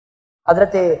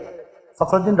حضرت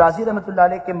فخر الدین رازی رحمۃ اللہ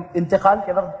علیہ کے انتقال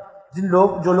کے وقت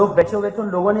جو لوگ بیٹھے ہوئے تھے ان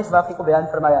لوگوں نے اس واقعے کو بیان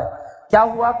فرمایا ہے۔ کیا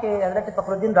ہوا کہ حضرت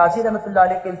فخر الدین رازی رحمۃ اللہ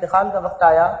علیہ کے انتقال کا وقت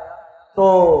آیا تو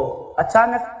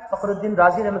اچانک فخر الدین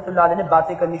رازی رحمۃ اللہ علیہ نے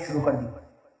باتیں کرنی شروع کر دی،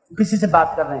 کسی سے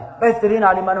بات کر رہے ہیں، بہترین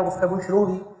عالمانہ گفتگو شروع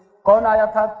ہوئی۔ کون آیا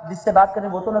تھا جس سے بات کرنے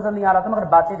وہ تو نظر نہیں آ رہا تھا مگر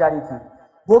باتیں جاری تھیں۔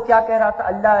 وہ کیا کہہ رہا تھا؟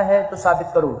 اللہ ہے تو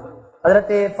ثابت کرو۔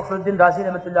 حضرت فخر الدین رازی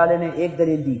رحمۃ اللہ علیہ نے ایک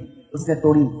دلیل دی، اس نے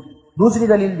توڑی، دوسری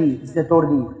دلیل دی، اس نے توڑ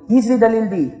دی، تیسری دلیل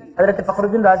دی۔ حضرت فخر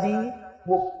الدین رازی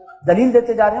وہ دلیل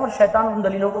دیتے جا رہے ہیں اور شیطان ان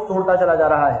دلیلوں کو توڑتا چلا جا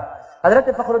رہا ہے۔ حضرت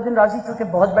فخر الدین رازی چونکہ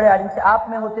بہت بڑے عالم تھے، آپ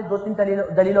میں ہوتے 2-3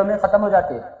 دلیلوں میں ختم ہو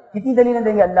جاتے۔ کتنی دلیلیں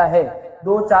دیں گے؟ اللہ ہے،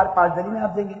 2 4 5 دلیلیں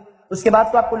آپ دیں گے، اس کے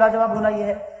بعد تو آپ کو لاجواب ہونا یہ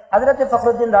ہے۔ حضرت فخر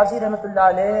الدین رازی رحمۃ اللہ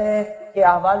علیہ کے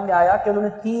احوال میں آیا کہ انہوں نے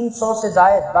 300 سے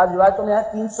زائد، بعض روایتوں میں آیا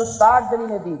 360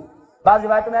 دلیلیں دی، بعض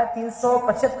روایتوں میں آیا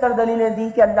 375 دلیلیں دی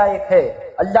کہ اللہ ایک ہے،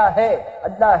 اللہ ہے،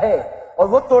 اللہ ہے، اور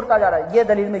وہ توڑتا جا رہا ہے۔ یہ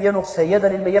دلیل میں یہ نقص ہے، یہ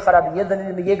دلیل میں یہ خرابی، یہ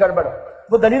دلیل میں یہ گڑبڑ،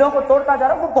 وہ دلیلوں کو توڑتا جا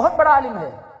رہا ہے۔ وہ بہت بڑا عالم ہے۔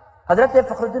 حضرت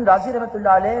فخر الدین رازی رحمۃ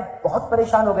اللہ علیہ بہت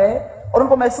پریشان ہو گئے اور ان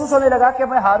کو محسوس ہونے لگا کہ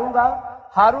میں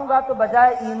ہاروں گا تو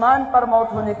بجائے ایمان پر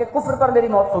موت ہونے کے کفر پر میری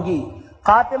موت ہوگی،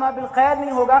 خاتمہ بالخیر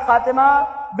نہیں ہوگا، خاتمہ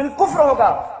بالکفر ہوگا۔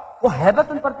 وہ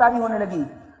ہیبت ان پر طاری ہونے لگی۔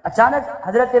 اچانک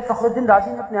حضرت فخر الدین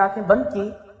رازی نے اپنی آنکھیں بند کی،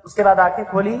 اس کے بعد آنکھیں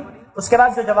کھولی، اس کے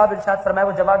بعد جو جواب ارشاد فرمایا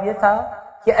وہ جواب یہ تھا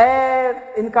کہ اے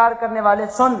انکار کرنے والے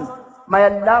سن، میں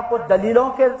اللہ کو دلیلوں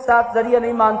کے ساتھ ذریعہ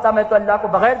نہیں مانتا، میں تو اللہ کو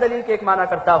بغیر دلیل کے ایک معنی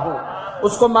کرتا ہوں،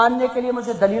 اس کو ماننے کے لیے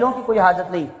مجھے دلیلوں کی کوئی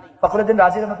حاجت نہیں۔ فخر الدین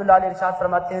رازی رحمۃ اللہ علیہ ارشاد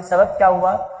فرماتے ہیں سبب کیا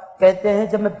ہوا؟ کہتے ہیں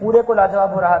جب میں پورے کو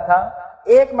لاجواب ہو رہا تھا،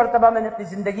 ایک مرتبہ میں نے اپنی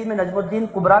زندگی میں نجم الدین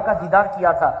کبریٰ کا دیدار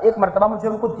کیا تھا، ایک مرتبہ مجھے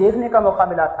ان کو دیکھنے کا موقع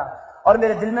ملا تھا اور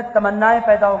میرے دل میں تمنائیں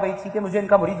پیدا ہو گئی تھی کہ مجھے ان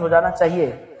کا مرید ہو جانا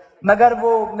چاہیے، مگر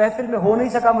وہ محفل میں ہو نہیں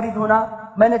سکا مرید ہونا۔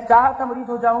 میں نے چاہا تھا مرید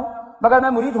ہو جاؤں مگر میں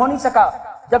مرید ہو نہیں سکا۔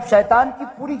 جب شیطان کی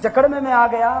پوری جکڑ میں آ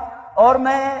گیا اور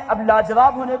میں اب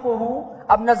لاجواب ہونے کو ہوں،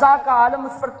 اب نزاع کا عالم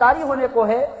اس پر طاری ہونے کو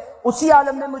ہے، اسی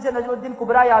عالم میں مجھے نجم الدین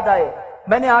کبریٰ یاد آئے۔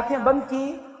 میں نے آنکھیں بند کی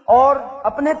اور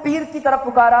اپنے پیر کی طرف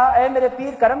پکارا، اے میرے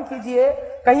پیر کرم کیجئے،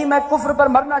 کہیں میں کفر پر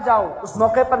مر نہ جاؤں۔ اس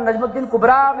موقع پر نجم الدین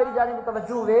کبریٰ میری جانب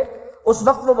متوجہ ہوئے۔ اس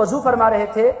وقت وہ وضو فرما رہے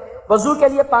تھے، وضو کے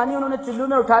لیے پانی انہوں نے چلو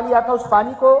میں اٹھا لیا تھا، اس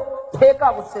پانی کو پھینکا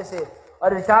غصے سے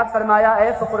اور ارشاد فرمایا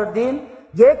اے فخر الدین،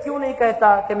 یہ کیوں نہیں کہتا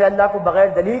کہ میں اللہ کو بغیر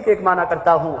دلیل کے ایک معنی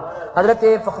کرتا ہوں؟ حضرت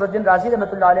فخر الدین رازی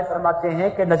رحمۃ اللہ علیہ فرماتے ہیں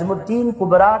کہ نجم الدین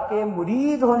کبریٰ کے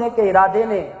مرید ہونے کے ارادے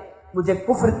نے مجھے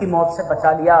کفر کی موت سے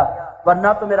بچا لیا، ورنہ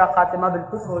تو میرا خاتمہ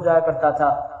بالکفر ہو جایا کرتا تھا۔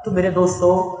 تو میرے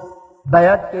دوستو،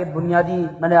 بیعت کے بنیادی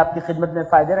میں نے آپ کی خدمت میں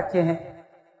فائدے رکھے ہیں۔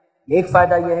 ایک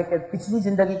فائدہ یہ ہے کہ پچھلی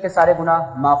زندگی کے سارے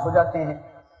گناہ معاف ہو جاتے ہیں،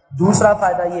 دوسرا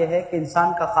فائدہ یہ ہے کہ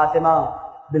انسان کا خاتمہ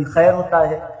بالخیر ہوتا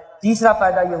ہے، تیسرا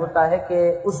فائدہ یہ ہوتا ہے کہ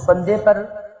اس بندے پر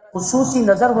خصوصی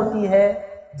نظر ہوتی ہے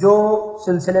جو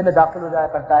سلسلے میں داخل ہو جایا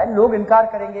کرتا ہے۔ لوگ انکار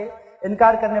کریں گے،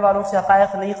 انکار کرنے والوں سے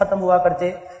حقائق نہیں ختم ہوا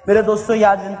کرتے۔ میرے دوستو، یہ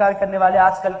آج انکار کرنے والے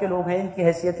آج کل کے لوگ ہیں، ان کی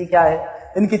حیثیت ہی کیا ہے؟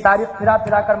 ان کی تاریخ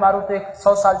پھرا کر مارو تو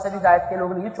 100 سال سے بھی زائد کے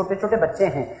لوگ نہیں ہیں، چھوٹے چھوٹے بچے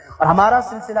ہیں، اور ہمارا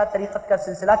سلسلہ طریقت کا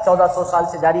سلسلہ 1400 سال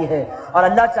سے جاری ہے اور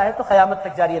اللہ چاہے تو قیامت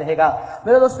تک جاری رہے گا۔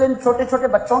 میرے دوستو، ان چھوٹے چھوٹے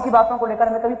بچوں کی باتوں کو لے کر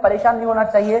ہمیں کبھی پریشان نہیں ہونا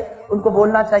چاہیے، ان کو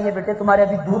بولنا چاہیے بیٹے تمہارے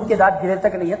ابھی دودھ کے دانت گرے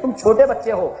تک نہیں ہے، تم چھوٹے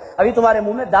بچے ہو، ابھی تمہارے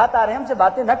منہ میں دانت آ رہے ہیں، ہم سے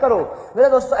باتیں نہ کرو۔ میرے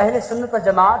دوستو، اہل سنت و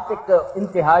جماعت ایک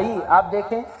انتہائی، آپ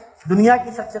دیکھیں، دنیا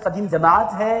کی سب سے قدیم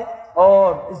جماعت ہے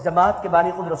اور اس جماعت کے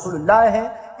بانی خود رسول اللہ ہے،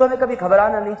 تو ہمیں کبھی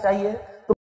گھبرانا نہیں چاہیے۔